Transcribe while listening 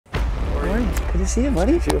to see you,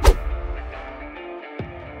 buddy.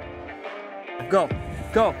 Go,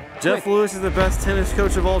 go. Jeff Lewis is the best tennis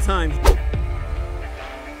coach of all time.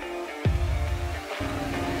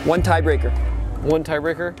 One tiebreaker. One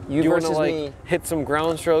tiebreaker? You want to versus like me. hit some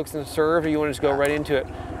ground strokes and serve, or you want to just go right into it?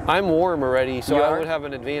 I'm warm already, so I would have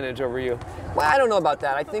an advantage over you. Well, I don't know about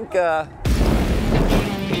that. I think M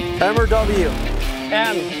or W?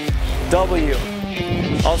 M. W.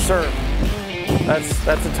 I'll serve.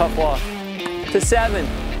 That's a tough loss. To 7.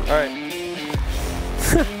 All right.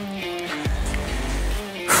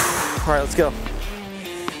 All right, let's go.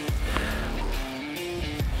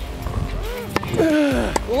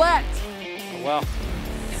 Let. Oh, wow.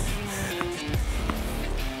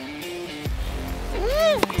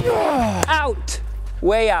 Out.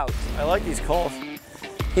 Way out. I like these calls.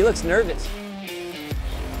 He looks nervous.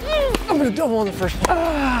 I'm gonna double on the first one.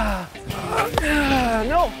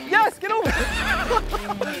 No. Yes, get over.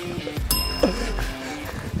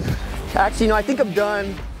 Actually, no, I think I'm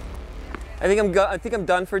done. I think I'm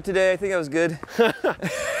done for today. I think that was good.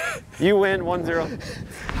 You win 1-0.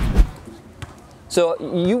 So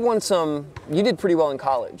you did pretty well in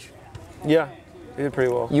college. Yeah, you did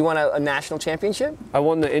pretty well. You won a national championship? I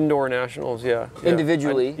won the indoor nationals, yeah.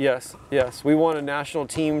 Individually? Yes. We won a national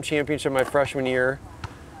team championship my freshman year.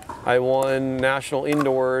 I won national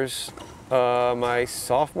indoors my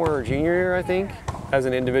sophomore or junior year, I think, as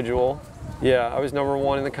an individual. Yeah, I was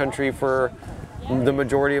 #1 in the country for the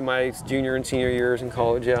majority of my junior and senior years in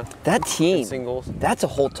college, yeah. That team, in singles. That's a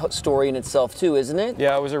whole story in itself too, isn't it?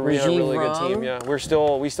 Yeah, it was a really good team, yeah. We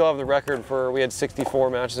still have the record we had 64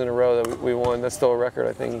 matches in a row that we won. That's still a record,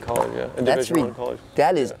 I think, in college, yeah. In Division I college.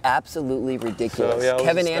 That is absolutely ridiculous. So, yeah,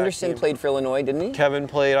 Kevin Anderson played for Illinois, didn't he? Kevin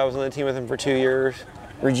played, I was on the team with him for 2 years.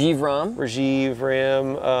 Rajiv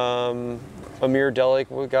Ram, Amir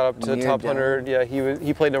Delik, we got up to the top 100. Yeah,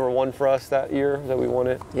 he played #1 for us that year that we won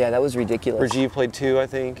it. Yeah, that was ridiculous. Rajiv played 2, I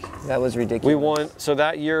think. That was ridiculous. We won, so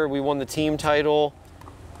that year we won the team title.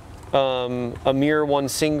 Amir won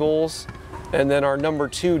singles, and then our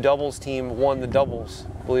 #2 doubles team won the doubles,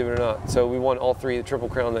 believe it or not. So we won all 3, the Triple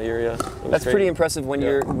Crown that year, yeah. That's pretty impressive when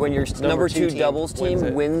your #2 doubles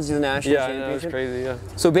team wins the national championship. Yeah, that's crazy, yeah.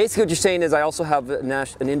 So basically what you're saying is I also have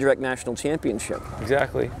an indirect national championship.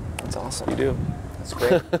 Exactly. That's awesome. You do. That's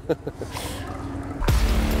great.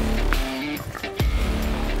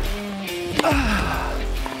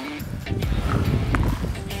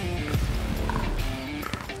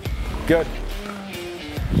 Good.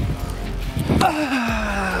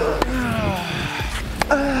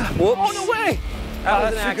 Whoops. Oh, no way! That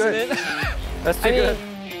was an accident. That's too good.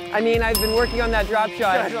 I mean, I've been working on that drop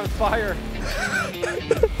shot. Guy's on fire.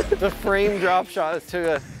 The frame drop shot is too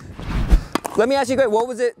good. Let me ask you a question. What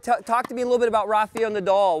was it? Talk to me a little bit about Rafael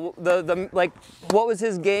Nadal. What was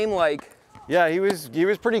his game like? Yeah, he was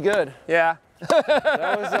pretty good. Yeah.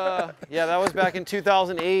 That was back in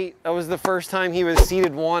 2008. That was the first time he was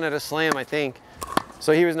seeded 1 at a slam, I think.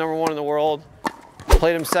 So he was #1 in the world.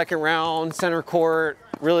 Played him second round, center court.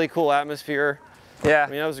 Really cool atmosphere. Yeah. I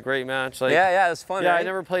mean, that was a great match. Yeah, it was fun. Yeah, right? I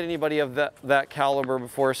never played anybody of that caliber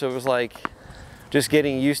before, so it was like just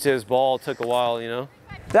getting used to his ball took a while, you know.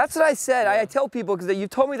 That's what I said. Yeah. I tell people because you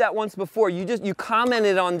told me that once before. You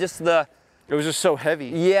commented on just the. It was just so heavy.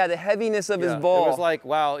 Yeah, the heaviness of his ball. It was like,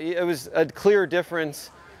 wow, it was a clear difference.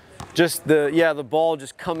 Just the ball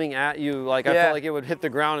just coming at you. Like I felt like it would hit the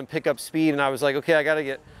ground and pick up speed, and I was like, okay, I got to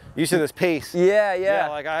get used to this pace. Yeah,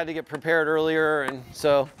 like I had to get prepared earlier, and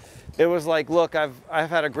so it was like, look, I've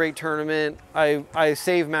had a great tournament. I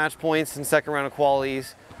saved match points in second round of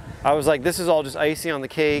qualies. I was like, this is all just icing on the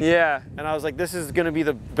cake. Yeah. And I was like, this is going to be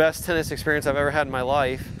the best tennis experience I've ever had in my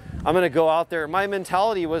life. I'm going to go out there. My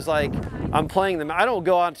mentality was like, I'm playing them. I don't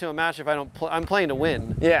go out to a match if I don't I'm playing to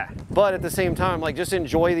win. Yeah. But at the same time, like, just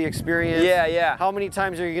enjoy the experience. Yeah. How many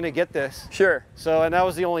times are you going to get this? Sure. So, and that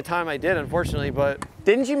was the only time I did, unfortunately, but.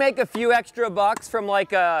 Didn't you make a few extra bucks from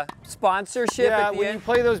like a sponsorship at the end? Yeah, when you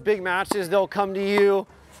play those big matches, they'll come to you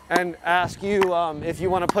and ask you if you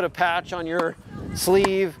want to put a patch on your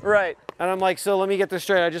sleeve. Right. And I'm like, so let me get this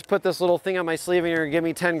straight. I just put this little thing on my sleeve and you're gonna give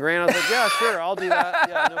me 10 grand. I was like, yeah, sure, I'll do that.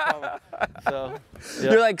 Yeah, no problem. So,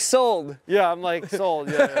 yeah. You're like, sold. Yeah, I'm like, sold.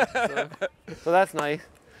 Yeah. So that's nice.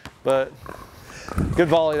 But good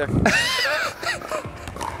volley there.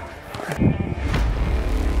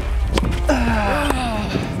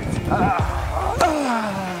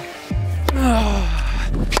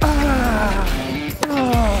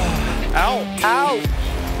 Out. Out.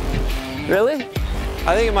 Really?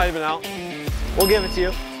 I think it might have been out. We'll give it to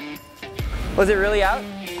you. Was it really out?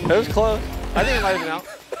 It was close. I think it might have been out.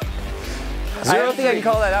 I don't think I can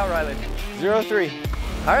call that out, Riley. 0-3.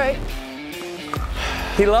 All right.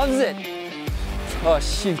 He loves it. Oh,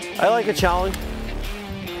 shoot. I like a challenge.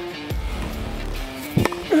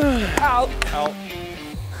 Out. Out.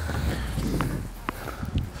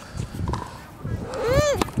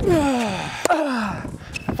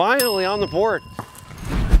 Finally on the board.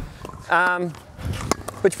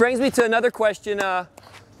 Which brings me to another question.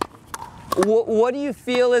 What do you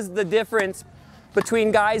feel is the difference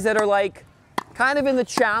between guys that are like kind of in the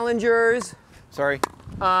challengers? Sorry.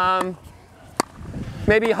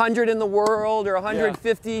 Maybe 100 in the world or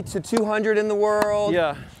 150 to 200 in the world.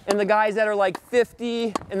 Yeah. And the guys that are like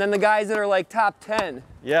 50 and then the guys that are like top 10.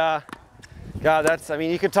 Yeah. God, I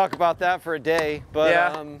mean, you could talk about that for a day, but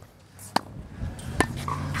yeah.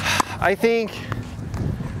 I think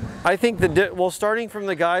well, starting from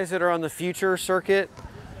the guys that are on the future circuit,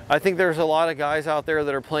 I think there's a lot of guys out there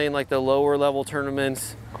that are playing like the lower level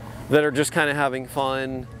tournaments that are just kind of having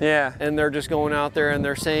fun. Yeah. And they're just going out there and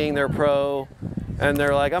they're saying they're pro and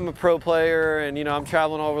they're like, I'm a pro player and, you know, I'm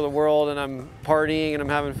traveling all over the world and I'm partying and I'm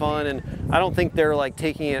having fun. And I don't think they're like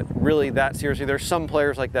taking it really that seriously. There's some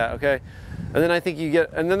players like that, okay? And then I think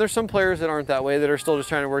and then there's some players that aren't that way, that are still just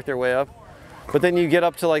trying to work their way up. But then you get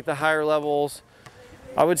up to like the higher levels.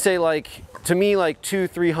 I would say like, to me, like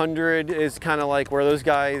 200-300 is kind of like where those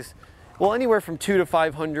guys, well, anywhere from 200 to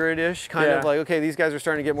 500-ish, kind of like, okay, these guys are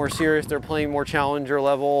starting to get more serious. They're playing more challenger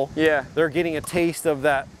level. Yeah. They're getting a taste of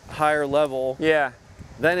that higher level. Yeah.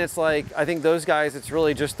 Then it's like, I think those guys, it's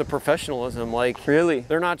really just the professionalism. Like, really?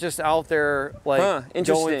 They're not just out there like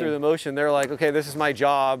going through the motion. They're like, okay, this is my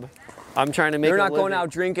job. I'm trying to make. They're not going out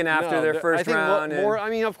drinking after their first round. I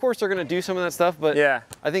mean, of course they're going to do some of that stuff, but yeah.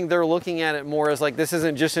 I think they're looking at it more as like, this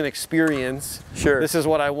isn't just an experience. Sure. This is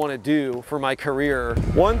what I want to do for my career.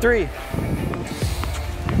 1-3.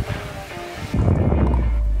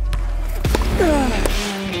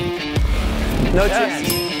 No chance.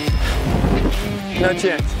 No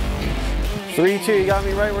chance. 3-2. You got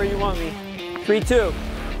me right where you want me. 3-2.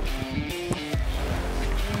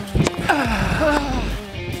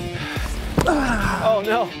 Oh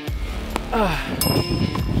no.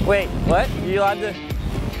 Wait, what? You allowed to?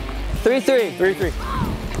 3-3. 3-3.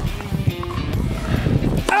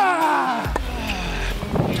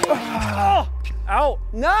 Oh, out.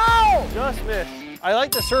 No! Just missed. I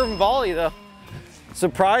like to serve and volley though.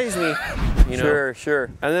 Surprise me. You know? Sure,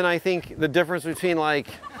 sure. And then I think the difference between like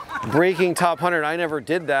breaking top 100, I never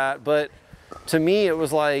did that, but to me it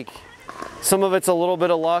was like, some of it's a little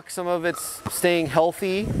bit of luck, some of it's staying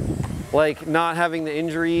healthy, like not having the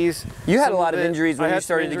injuries. You had a lot of injuries when you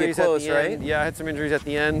started to get close, right? Yeah, I had some injuries at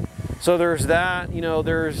the end. So there's that, you know,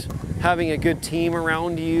 there's having a good team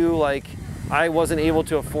around you. Like, I wasn't able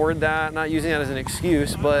to afford that, not using that as an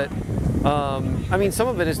excuse, but I mean, some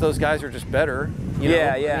of it is those guys are just better. You know?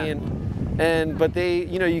 Yeah. I mean, but they,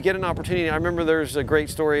 you know, you get an opportunity. I remember there's a great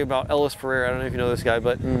story about Ellis Ferreira. I don't know if you know this guy,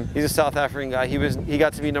 but he's a South African guy. He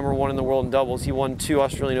got to be #1 in the world in doubles. He won 2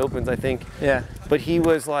 Australian Opens, I think. Yeah. But he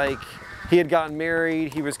was like, he had gotten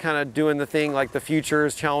married. He was kind of doing the thing like the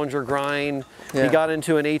futures challenger grind. Yeah. He got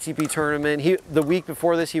into an ATP tournament. The week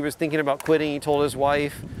before this, he was thinking about quitting. He told his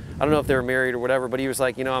wife, I don't know if they were married or whatever, but he was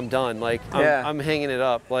like, you know, I'm done. Like, I'm hanging it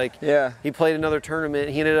up. Like, he played another tournament.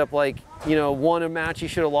 He ended up like, you know, won a match he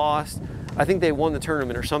should have lost. I think they won the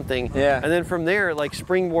tournament or something. Yeah. And then from there, like,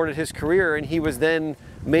 springboarded his career, and he was then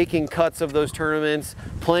making cuts of those tournaments,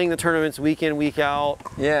 playing the tournaments week in, week out.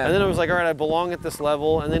 Yeah. And then it was like, all right, I belong at this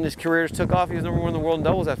level. And then his career just took off. He was #1 in the world in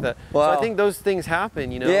doubles after that. Wow. So I think those things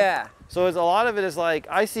happen, you know? Yeah. So a lot of it is like,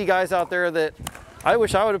 I see guys out there that I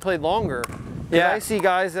wish I would have played longer. Yeah. I see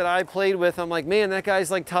guys that I played with, I'm like, man, that guy's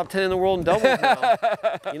like top 10 in the world in doubles now.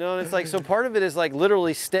 You know, and it's like, so part of it is like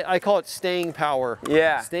literally, I call it staying power.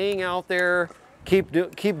 Yeah. Staying out there, keep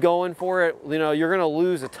going for it. You know, you're gonna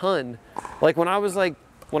lose a ton. Like when I was like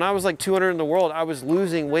 200 in the world, I was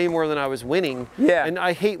losing way more than I was winning. Yeah. And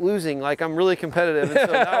I hate losing. Like, I'm really competitive. And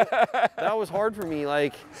so that was hard for me.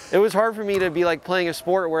 Like, it was hard for me to be like playing a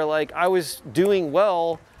sport where like I was doing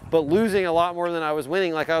well, but losing a lot more than I was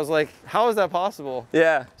winning. Like, I was like, how is that possible?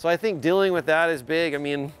 Yeah. So I think dealing with that is big. I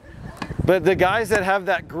mean, but the guys that have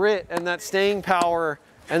that grit and that staying power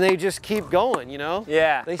and they just keep going, you know?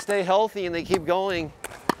 Yeah. They stay healthy and they keep going.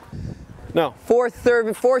 No. 4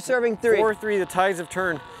 serving 3. 4-3, the tides have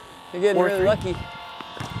turned. You're getting really lucky.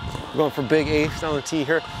 I'm going for big ace on the tee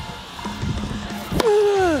here.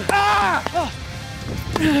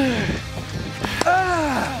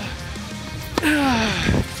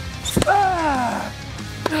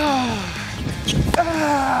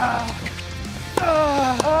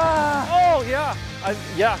 Oh, yeah.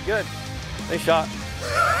 Yeah, good. Nice shot.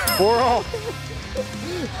 4-all.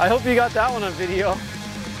 I hope you got that one on video.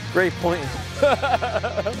 Great point.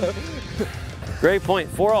 Great point.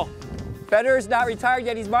 4-all. Federer's not retired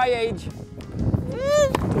yet. He's my age.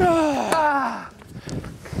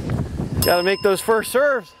 Got to make those first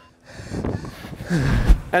serves.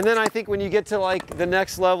 And then I think when you get to like the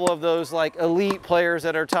next level of those like elite players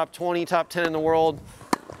that are top 20, top 10 in the world,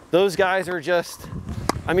 those guys are just,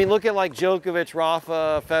 I mean, look at like Djokovic,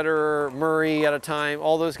 Rafa, Federer, Murray at a time,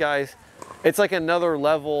 all those guys. It's like another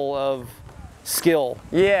level of skill.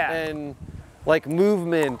 Yeah. And like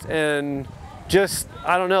movement and just,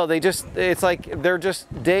 I don't know, it's like they're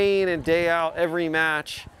just day in and day out every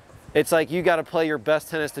match. It's like you got to play your best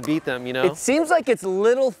tennis to beat them, you know? It seems like it's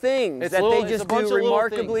little things that they just do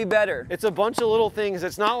remarkably better. It's a bunch of little things.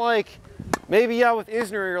 It's not like, maybe, yeah, with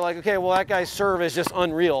Isner, you're like, okay, well, that guy's serve is just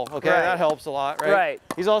unreal. Okay, that helps a lot, right? Right.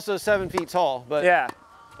 He's also 7 feet tall, but yeah.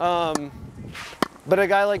 But a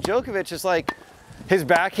guy like Djokovic is like, his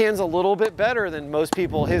backhand's a little bit better than most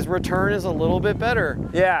people. His return is a little bit better.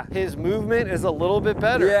 Yeah. His movement is a little bit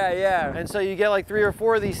better. Yeah, yeah. And so you get like 3 or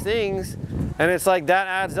 4 of these things, and it's like that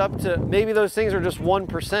adds up to, maybe those things are just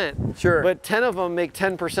 1%. Sure. But 10 of them make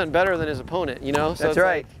 10% better than his opponent, you know? So that's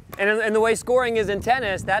right. Like, and the way scoring is in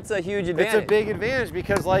tennis, that's a huge advantage. It's a big advantage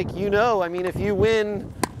because, like, you know, I mean, if you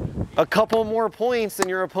win a couple more points than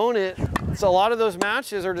your opponent, so a lot of those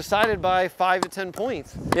matches are decided by 5 to 10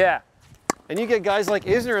 points. Yeah. And you get guys like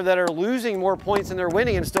Isner that are losing more points than they're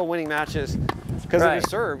winning and still winning matches because of his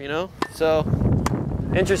serve, you know? So,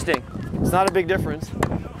 interesting. It's not a big difference.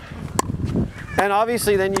 And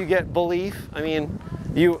obviously then you get belief. I mean,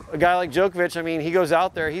 a guy like Djokovic, I mean, he goes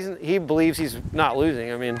out there, he believes he's not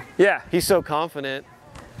losing. I mean, yeah, he's so confident.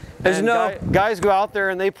 There's guys go out there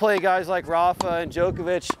and they play guys like Rafa and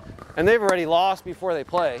Djokovic, and they've already lost before they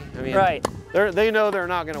play. I mean, they know they're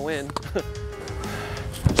not going to win.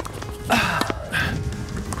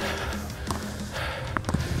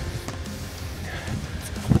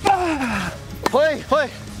 Play.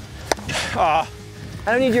 I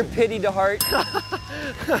don't need your pity to heart.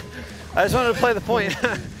 I just wanted to play the point.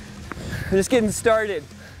 I'm just getting started.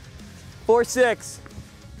 4-6.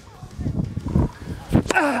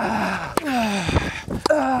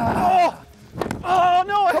 Oh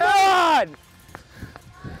no! Come on!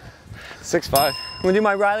 6-5. I'm gonna do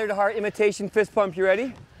my Ryler to Hart imitation fist pump. You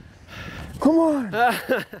ready? Come on.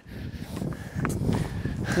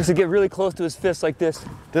 Just to get really close to his fist like this.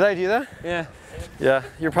 Did I do that? Yeah. Yeah,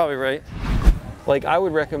 you're probably right. Like, I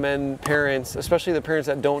would recommend parents, especially the parents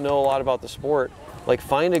that don't know a lot about the sport, like,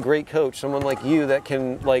 find a great coach, someone like you that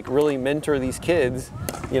can, like, really mentor these kids,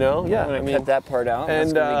 you know? Yeah, I mean, cut that part out. And,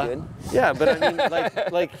 that's gonna be good. Yeah, but I mean,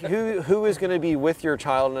 like who is going to be with your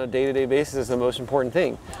child on a day-to-day basis is the most important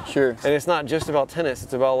thing. Sure. And it's not just about tennis.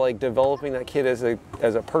 It's about, like, developing that kid as a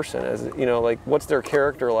person, as, you know, like, what's their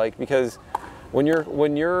character like? Because when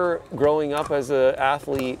you're growing up as an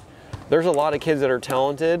athlete, there's a lot of kids that are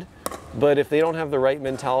talented, but if they don't have the right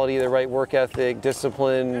mentality, the right work ethic,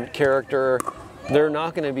 discipline, character, they're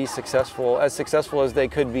not going to be successful as they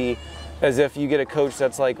could be, as if you get a coach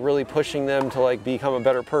that's like really pushing them to like become a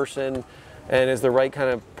better person and is the right kind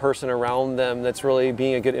of person around them that's really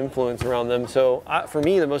being a good influence around them. So for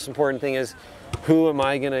me, the most important thing is, who am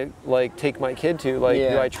I going to like take my kid to? Like,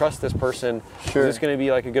 do I trust this person? Sure. Is this going to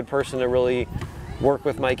be like a good person to really work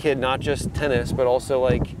with my kid, not just tennis, but also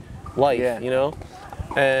like life, you know?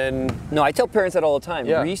 And no, I tell parents that all the time.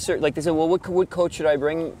 Research, like they say, well, what coach should I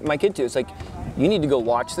bring my kid to? It's like, you need to go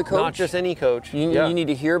watch the coach. Not just any coach. You need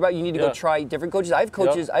to hear about. You need to go try different coaches. I have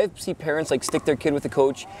coaches. I see parents like stick their kid with a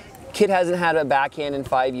coach. Kid hasn't had a backhand in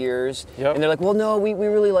 5 years, and they're like, well, no, we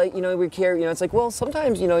really like, you know, we care. You know, it's like, well,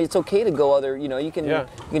 sometimes, you know, it's okay to go other. You know, you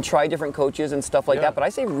can try different coaches and stuff like that. But I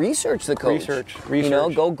say research the coach. Research. You know,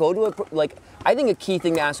 go to a, like, I think a key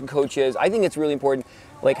thing to ask a coach is, I think it's really important.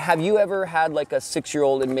 Like, have you ever had like a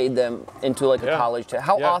 6-year-old and made them into like a college tennis?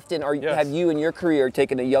 How often have you in your career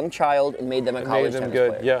taken a young child and made them a college tennis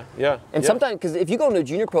player? And sometimes, because if you go into a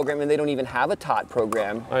junior program and they don't even have a TOT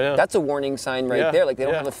program, that's a warning sign right there. Like, they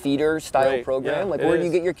don't have a feeder style program. Like, where do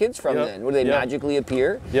you get your kids from then? Where do they magically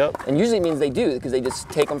appear? And usually it means they do, because they just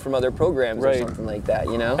take them from other programs or something like that,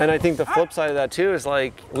 you know? And I think the flip side of that too is,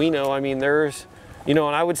 like, we know, I mean, there's, you know,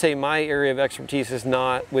 and I would say my area of expertise is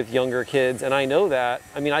not with younger kids, and I know that.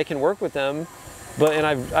 I mean, I can work with them, and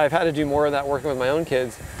I've had to do more of that working with my own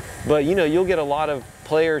kids. But, you know, you'll get a lot of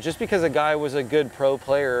players, just because a guy was a good pro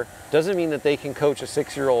player doesn't mean that they can coach a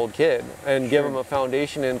 6-year-old kid and give them a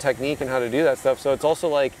foundation and technique and how to do that stuff. So it's also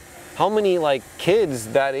like, how many like kids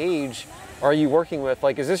that age are you working with?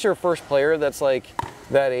 Like, is this your first player that's like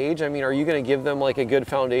that age? I mean, are you going to give them like a good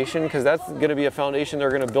foundation? Because that's going to be a foundation they're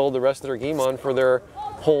going to build the rest of their game on for their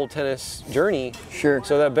whole tennis journey. Sure.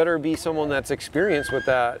 So that better be someone that's experienced with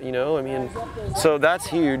that, you know? I mean, so that's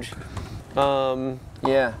huge.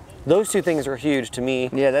 Yeah. Those two things are huge to me.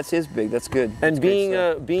 Yeah, that's big. That's good. And being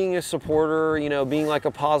a supporter, you know, being like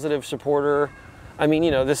a positive supporter. I mean,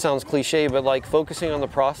 you know, this sounds cliche, but like focusing on the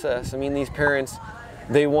process. I mean, these parents,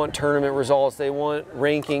 they want tournament results, they want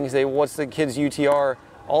rankings, what's the kid's UTR,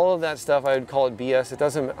 all of that stuff. I would call it BS. It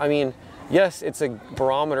doesn't, I mean, yes, it's a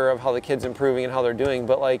barometer of how the kid's improving and how they're doing,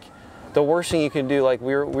 but like the worst thing you can do, like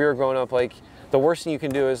we were growing up, like the worst thing you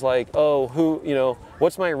can do is like, oh, who, you know,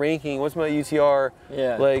 what's my ranking, what's my UTR,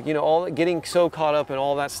 like, you know, all getting so caught up in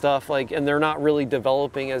all that stuff, like, and they're not really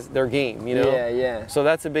developing as their game, you know? So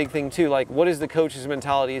that's a big thing too. Like, what is the coach's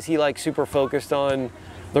mentality? Is he like super focused on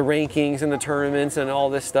the rankings and the tournaments and all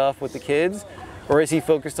this stuff with the kids, or is he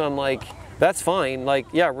focused on like, that's fine, like,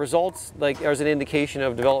 yeah, results, like, there's an indication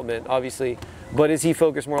of development, obviously, but is he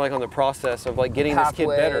focused more like on the process of like getting this kid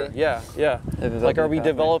better? Like, are we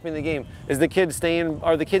developing the game? Is the kid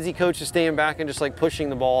are the kids he coaches staying back and just like pushing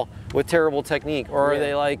the ball with terrible technique, or are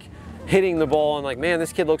they like hitting the ball and like, man,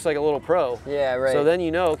 this kid looks like a little pro? So then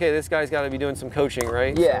you know, okay, this guy's got to be doing some coaching,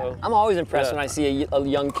 right? So, I'm always impressed when I see a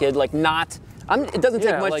young kid like not. it doesn't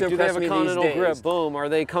take much like, to impress me these days. Do they have a continental grip? Boom. Are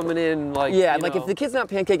they coming in like? Yeah, like if the kid's not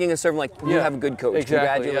pancaking a serve, like you have a good coach.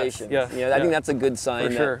 Exactly, Congratulations. I think that's a good sign.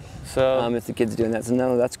 For sure. So if the kid's doing that, so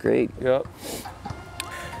no, that's great. Yep.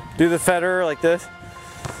 Do the Federer like this.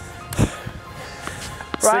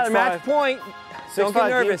 Right, match point. Don't get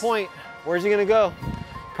nervous. Game point. Where's he gonna go?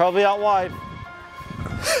 Probably out wide.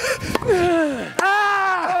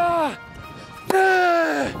 Oh,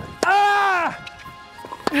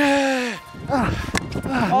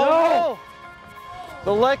 no!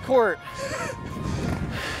 The leg court.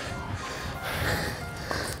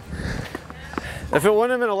 If it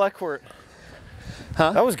wouldn't have been a leg court.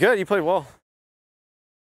 That was good. You played well.